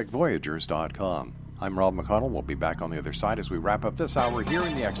 www.epicvoyagers.com. I'm Rob McConnell. We'll be back on the other side as we wrap up this hour here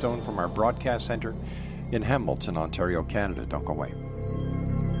in the X Zone from our broadcast center in Hamilton, Ontario, Canada. Don't go away.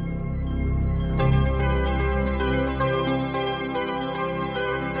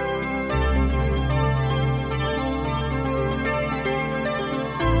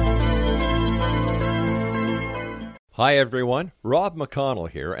 Hi everyone, Rob McConnell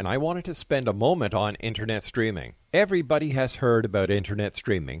here, and I wanted to spend a moment on internet streaming. Everybody has heard about internet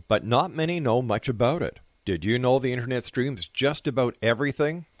streaming, but not many know much about it. Did you know the internet streams just about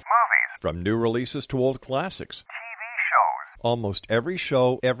everything? Movies. From new releases to old classics. TV shows. Almost every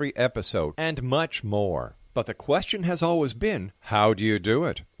show, every episode, and much more. But the question has always been, how do you do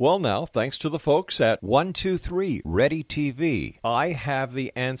it? Well now, thanks to the folks at 123 Ready TV, I have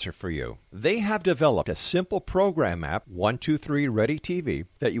the answer for you. They have developed a simple program app, 123 Ready TV,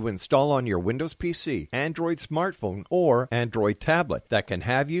 that you install on your Windows PC, Android smartphone, or Android tablet that can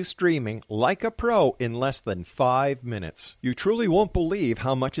have you streaming like a pro in less than 5 minutes. You truly won't believe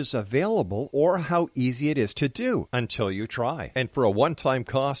how much is available or how easy it is to do until you try. And for a one-time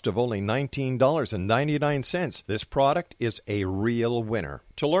cost of only $19.99, this product is a real winner.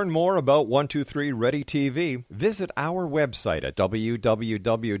 To learn more about 123 Ready TV, visit our website at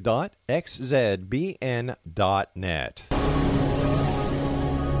www.xzbn.net.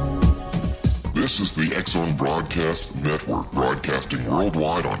 This is the X-Zone Broadcast Network, broadcasting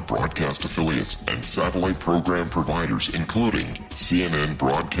worldwide on broadcast affiliates and satellite program providers, including CNN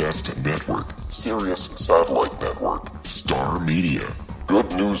Broadcast Network, Sirius Satellite Network, Star Media,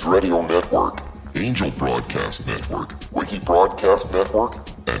 Good News Radio Network, Angel Broadcast Network, Wiki Broadcast Network,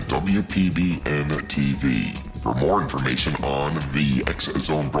 and WPBN TV. For more information on the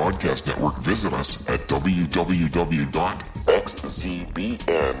X-Zone Broadcast Network, visit us at www.xzbn.net.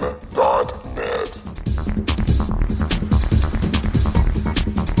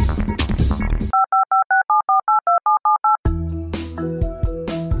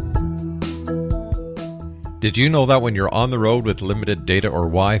 Did you know that when you're on the road with limited data or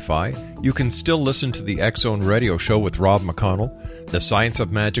Wi-Fi, you can still listen to the X-Zone Radio Show with Rob McConnell, The Science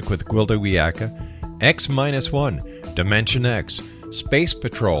of Magic with Gwilda Wiyaka, X-1, Dimension X, Space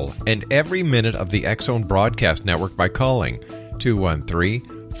Patrol, and every minute of the X-Zone Broadcast Network by calling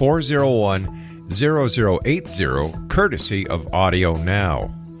 213-401-0080, courtesy of Audio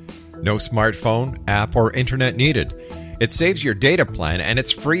Now. No smartphone, app, or internet needed. It saves your data plan, and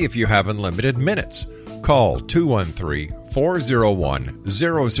it's free if you have unlimited minutes. Call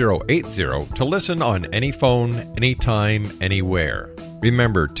 213-401-0080 to listen on any phone, anytime, anywhere.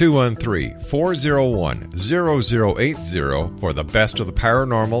 Remember 213-401-0080 for the best of the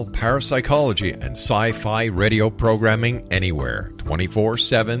paranormal, parapsychology, and sci-fi radio programming anywhere,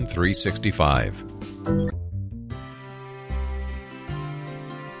 24/7, 365.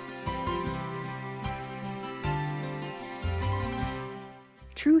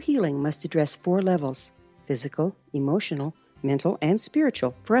 True healing must address 4 levels: physical, emotional, mental, and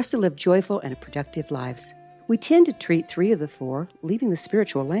spiritual, for us to live joyful and productive lives. We tend to treat 3 of the 4, leaving the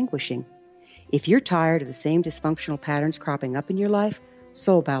spiritual languishing. If you're tired of the same dysfunctional patterns cropping up in your life,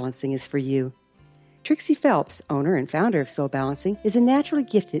 Soul Balancing is for you. Trixie Phelps, owner and founder of Soul Balancing, is a naturally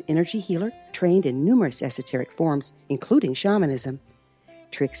gifted energy healer trained in numerous esoteric forms, including shamanism.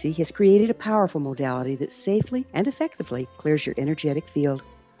 Trixie has created a powerful modality that safely and effectively clears your energetic field.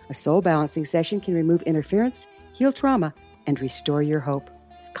 A soul balancing session can remove interference, heal trauma, and restore your hope.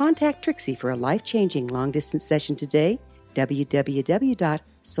 Contact Trixie for a life-changing long-distance session today,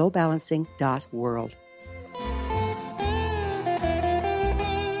 www.soulbalancing.world.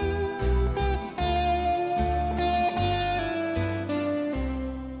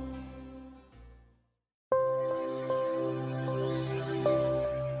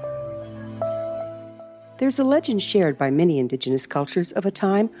 There's a legend shared by many indigenous cultures of a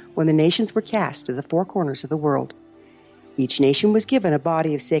time when the nations were cast to the 4 corners of the world. Each nation was given a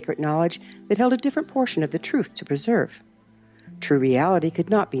body of sacred knowledge that held a different portion of the truth to preserve. True reality could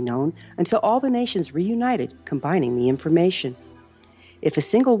not be known until all the nations reunited, combining the information. If a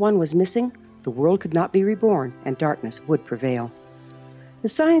single one was missing, the world could not be reborn and darkness would prevail. The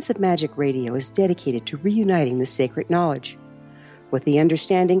Science of Magic Radio is dedicated to reuniting the sacred knowledge. With the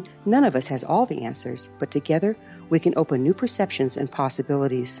understanding, none of us has all the answers, but together we can open new perceptions and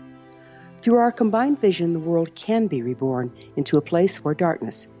possibilities. Through our combined vision, the world can be reborn into a place where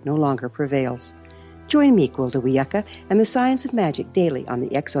darkness no longer prevails. Join me, Gwilda Wiyaka, and the Science of Magic daily on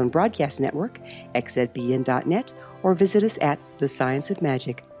the X-Zone Broadcast Network, xzbn.net, or visit us at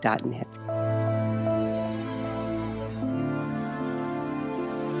thescienceofmagic.net.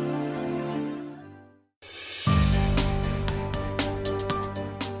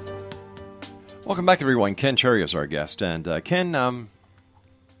 Welcome back, everyone. Ken Cherry is our guest. And Ken,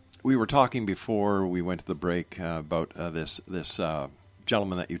 we were talking before we went to the break about this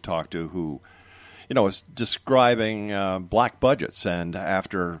gentleman that you talked to who, was describing black budgets. And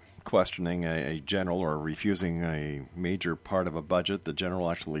after questioning a general or refusing a major part of a budget, the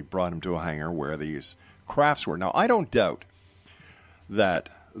general actually brought him to a hangar where these crafts were. Now, I don't doubt that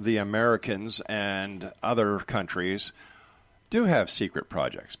the Americans and other countries do have secret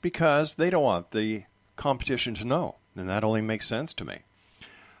projects because they don't want the competition to know, and that only makes sense to me.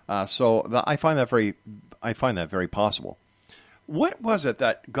 So I find that very possible. What was it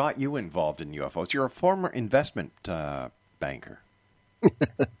that got you involved in UFOs? You're a former investment banker.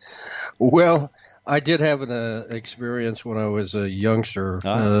 Well, I did have an experience when I was a youngster.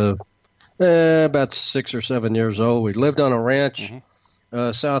 about 6 or 7 years old. We lived on a ranch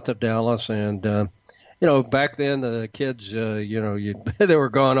south of Dallas, and back then the kids, they were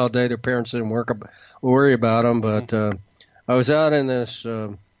gone all day. Their parents didn't worry about them. But I was out in this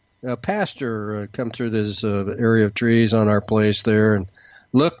pasture, come through this area of trees on our place there, and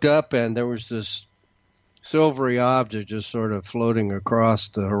looked up, and there was this silvery object just sort of floating across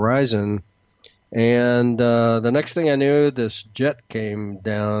the horizon. And the next thing I knew, this jet came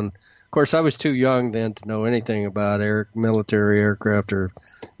down. Of course, I was too young then to know anything about military aircraft or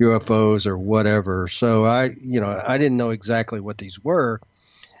UFOs or whatever. So I didn't know exactly what these were.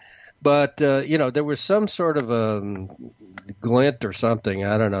 But, there was some sort of a glint or something.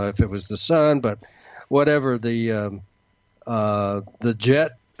 I don't know if it was the sun, but whatever. The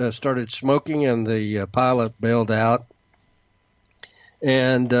jet started smoking, and the pilot bailed out.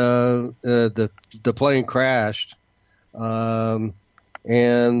 And the plane crashed.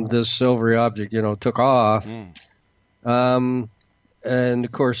 And this silvery object, took off. And,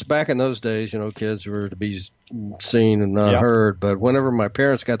 of course, back in those days, kids were to be seen and not heard. But whenever my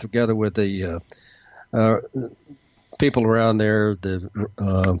parents got together with the people around there, it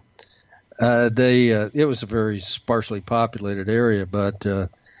was a very sparsely populated area. But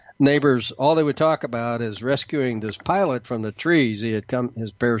neighbors, all they would talk about is rescuing this pilot from the trees. He had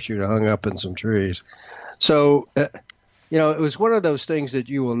his parachute hung up in some trees. So it was one of those things that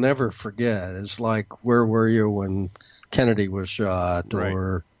you will never forget. It's like, where were you when Kennedy was shot,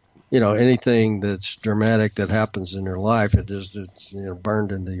 or, anything that's dramatic that happens in your life. It's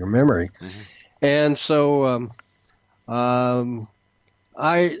burned into your memory. And so I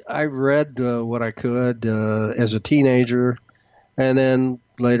read what I could as a teenager, and then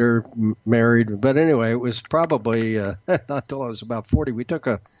later married. But anyway, it was probably not till I was about 40. We took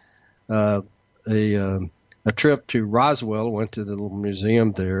a trip to Roswell, went to the little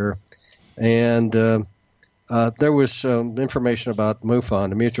museum there, and there was some information about MUFON,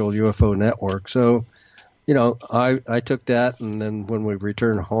 the Mutual UFO Network. So, I took that, and then when we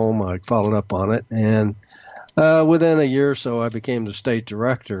returned home, I followed up on it. And within a year or so, I became the state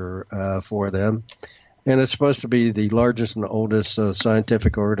director for them. And it's supposed to be the largest and oldest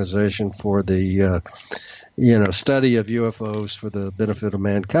scientific organization for the, study of UFOs for the benefit of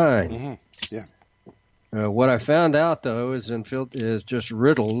mankind. Yeah. What I found out, though, is just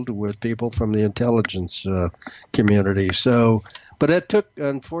riddled with people from the intelligence community. So, but it took,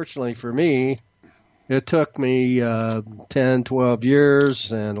 unfortunately for me, it took me 10, 12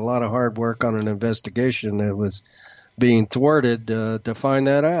 years and a lot of hard work on an investigation that was being thwarted to find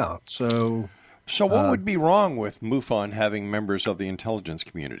that out. So what would be wrong with MUFON having members of the intelligence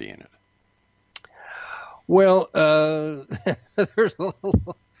community in it? Well, there's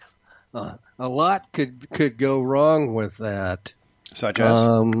a lot could go wrong with that. Such as?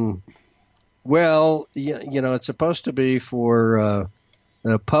 Well, it's supposed to be for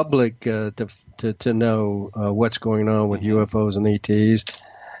the public to know what's going on with UFOs and ETs,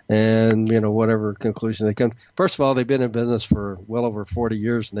 and whatever conclusion they come. First of all, they've been in business for well over 40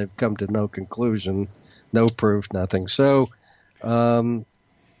 years, and they've come to no conclusion, no proof, nothing. So, I'll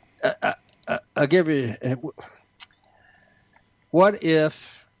give you. What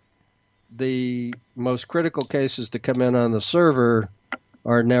if the most critical cases to come in on the server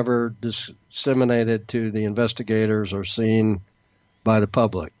are never disseminated to the investigators or seen by the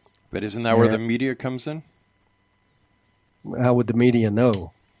public? But isn't that where the media comes in? How would the media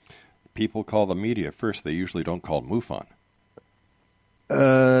know? People call the media first. They usually don't call MUFON.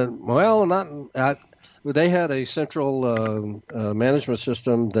 Well, not. They had a central management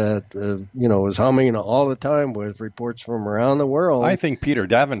system that was humming all the time with reports from around the world. I think Peter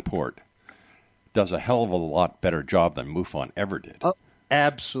Davenport does a hell of a lot better job than MUFON ever did. Oh,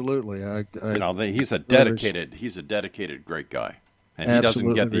 absolutely. He's a dedicated great guy, and he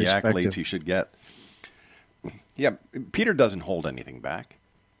doesn't get the accolades he should get. Yeah, Peter doesn't hold anything back.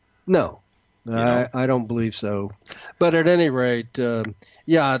 No, I don't believe so. But at any rate, there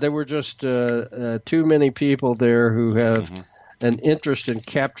were just too many people there who have an interest in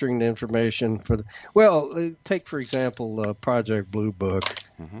capturing the information for take, for example, Project Blue Book.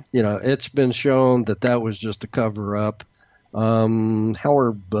 It's been shown that was just a cover-up.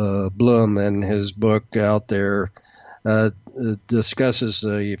 Howard Blum in his book out there discusses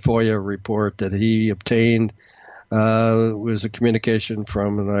a FOIA report that he obtained. Was a communication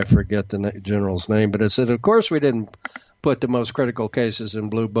from, and I forget the general's name, but it said, of course, we didn't put the most critical cases in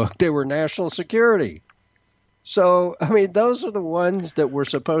Blue Book. They were national security. So, those are the ones that were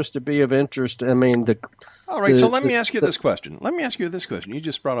supposed to be of interest. All right, so let me ask you this question. You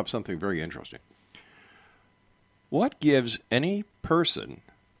just brought up something very interesting. What gives any person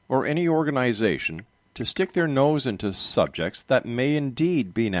or any organization to stick their nose into subjects that may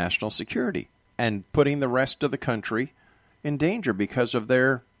indeed be national security and putting the rest of the country in danger because of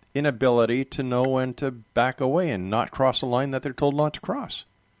their inability to know and to back away and not cross a line that they're told not to cross.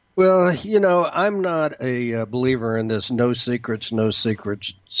 Well, I'm not a believer in this no secrets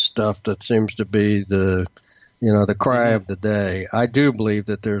stuff that seems to be the cry of the day. I do believe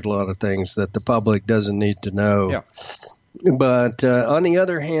that there's a lot of things that the public doesn't need to know. Yeah. But on the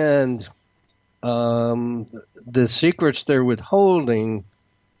other hand, the secrets they're withholding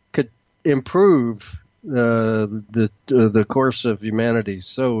could improve the course of humanity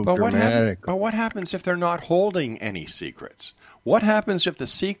so dramatically. But what happens if they're not holding any secrets? What happens if the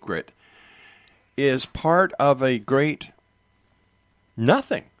secret is part of a great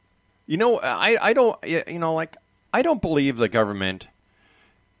nothing? I don't believe the government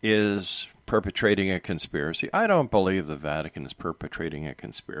is perpetrating a conspiracy. I don't believe the Vatican is perpetrating a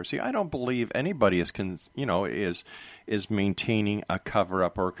conspiracy. I don't believe anybody is maintaining a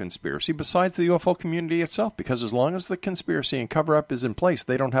cover-up or a conspiracy besides the UFO community itself, because as long as the conspiracy and cover-up is in place,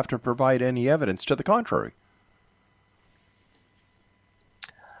 they don't have to provide any evidence to the contrary.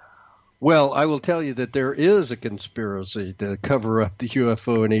 Well, I will tell you that there is a conspiracy to cover up the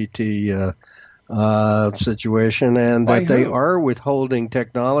UFO and ET situation, and that they are withholding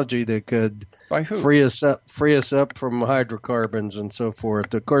technology that could free us up from hydrocarbons and so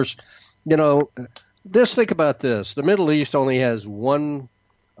forth. Of course, just think about this: the Middle East only has one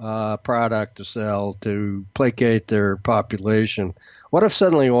product to sell to placate their population. What if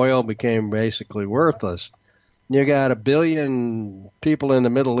suddenly oil became basically worthless? You got 1 billion people in the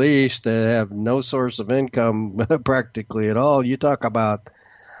Middle East that have no source of income practically at all. You talk about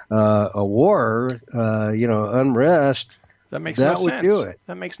a war, unrest. That makes no sense. Would do it.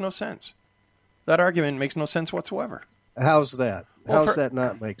 That makes no sense. That argument makes no sense whatsoever. How's that? How's that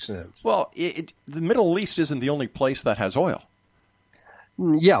not make sense? Well, the Middle East isn't the only place that has oil.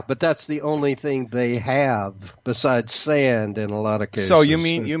 Yeah, but that's the only thing they have besides sand in a lot of cases. So you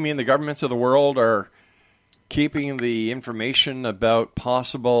mean the governments of the world are keeping the information about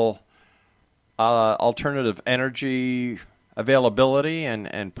possible alternative energy availability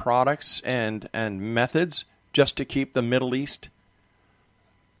and products and methods just to keep the Middle East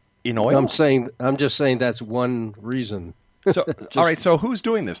in oil? I'm just saying that's one reason. So all right, so who's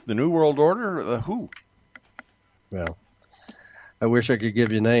doing this? The New World Order or the who? Well, I wish I could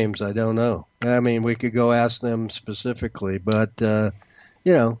give you names. I don't know. I mean, we could go ask them specifically, but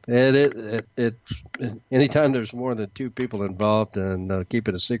anytime there's more than two people involved and keep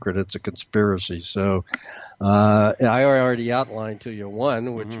it a secret, it's a conspiracy. So I already outlined to you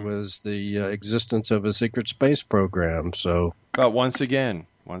one, which was the existence of a secret space program. So, but once again,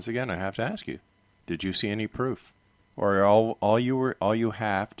 I have to ask you: did you see any proof, or all you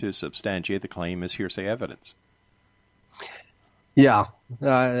have to substantiate the claim is hearsay evidence? Yeah,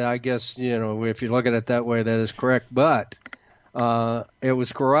 I guess if you look at it that way, that is correct, but. It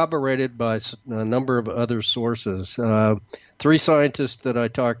was corroborated by a number of other sources. 3 scientists that I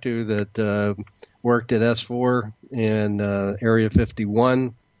talked to that worked at S4 in Area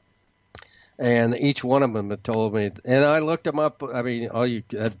 51, and each one of them had told me, and I looked them up. I mean, all you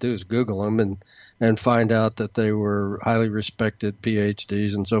have to do is Google them and find out that they were highly respected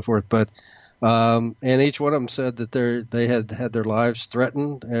PhDs and so forth. But and each one of them said that they had their lives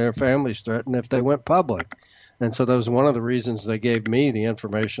threatened, their families threatened if they went public. And so that was one of the reasons they gave me the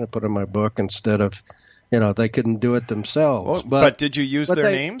information to put in my book instead of, they couldn't do it themselves. But did you use their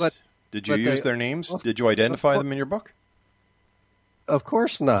names? Did you use their names? Did you identify them in your book? Of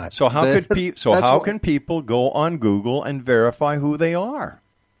course not. So how can people go on Google and verify who they are?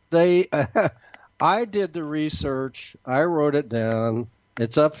 I did the research. I wrote it down.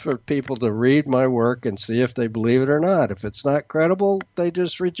 It's up for people to read my work and see if they believe it or not. If it's not credible, they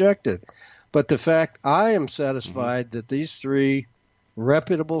just reject it. But the fact I am satisfied that these 3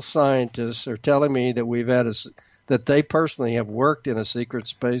 reputable scientists are telling me that that they personally have worked in a secret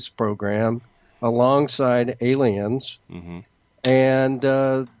space program alongside aliens, and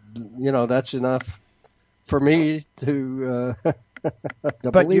that's enough for me to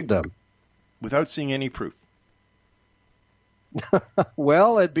believe them without seeing any proof.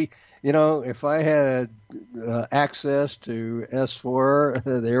 Well, it'd be, if I had access to S4,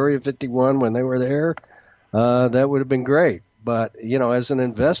 the Area 51 when they were there, that would have been great. But, as an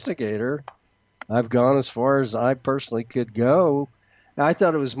investigator, I've gone as far as I personally could go. I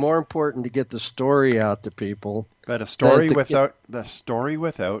thought it was more important to get the story out to people. But a story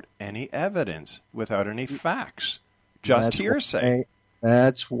without any evidence, without any facts, just hearsay.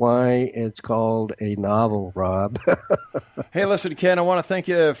 That's why it's called a novel, Rob. Hey, listen, Ken, I want to thank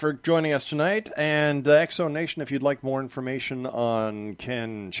you for joining us tonight. And Exo Nation, if you'd like more information on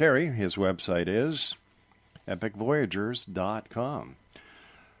Ken Cherry, his website is epicvoyagers.com.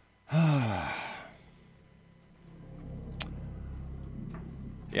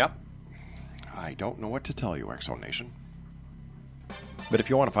 Yep. I don't know what to tell you, Exo Nation. But if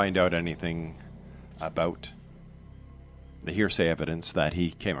you want to find out anything about the hearsay evidence that he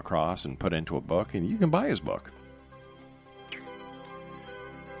came across and put into a book, and you can buy his book.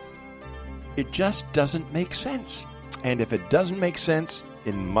 It just doesn't make sense. And if it doesn't make sense,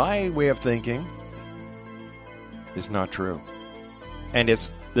 in my way of thinking, it's not true. And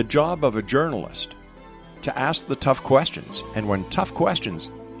it's the job of a journalist to ask the tough questions. And when tough questions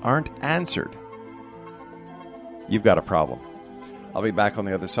aren't answered, you've got a problem. I'll be back on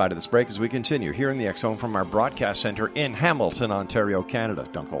the other side of this break as we continue here in the X-Zone from our broadcast center in Hamilton, Ontario, Canada.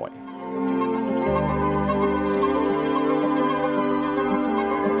 Don't go away.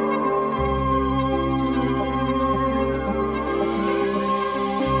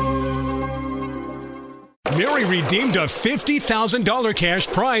 Mary redeemed a $50,000 cash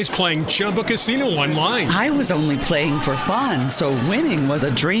prize playing Chumba Casino online. I was only playing for fun, so winning was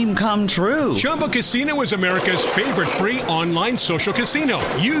a dream come true. Chumba Casino is America's favorite free online social casino.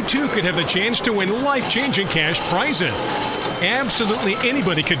 You, too, could have the chance to win life-changing cash prizes. Absolutely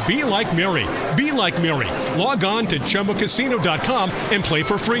anybody could be like Mary. Be like Mary. Log on to ChumbaCasino.com and play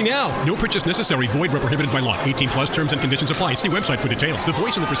for free now. No purchase necessary. Void where prohibited by law. 18 plus terms and conditions apply. See website for details. The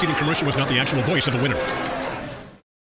voice of the preceding commercial was not the actual voice of the winner.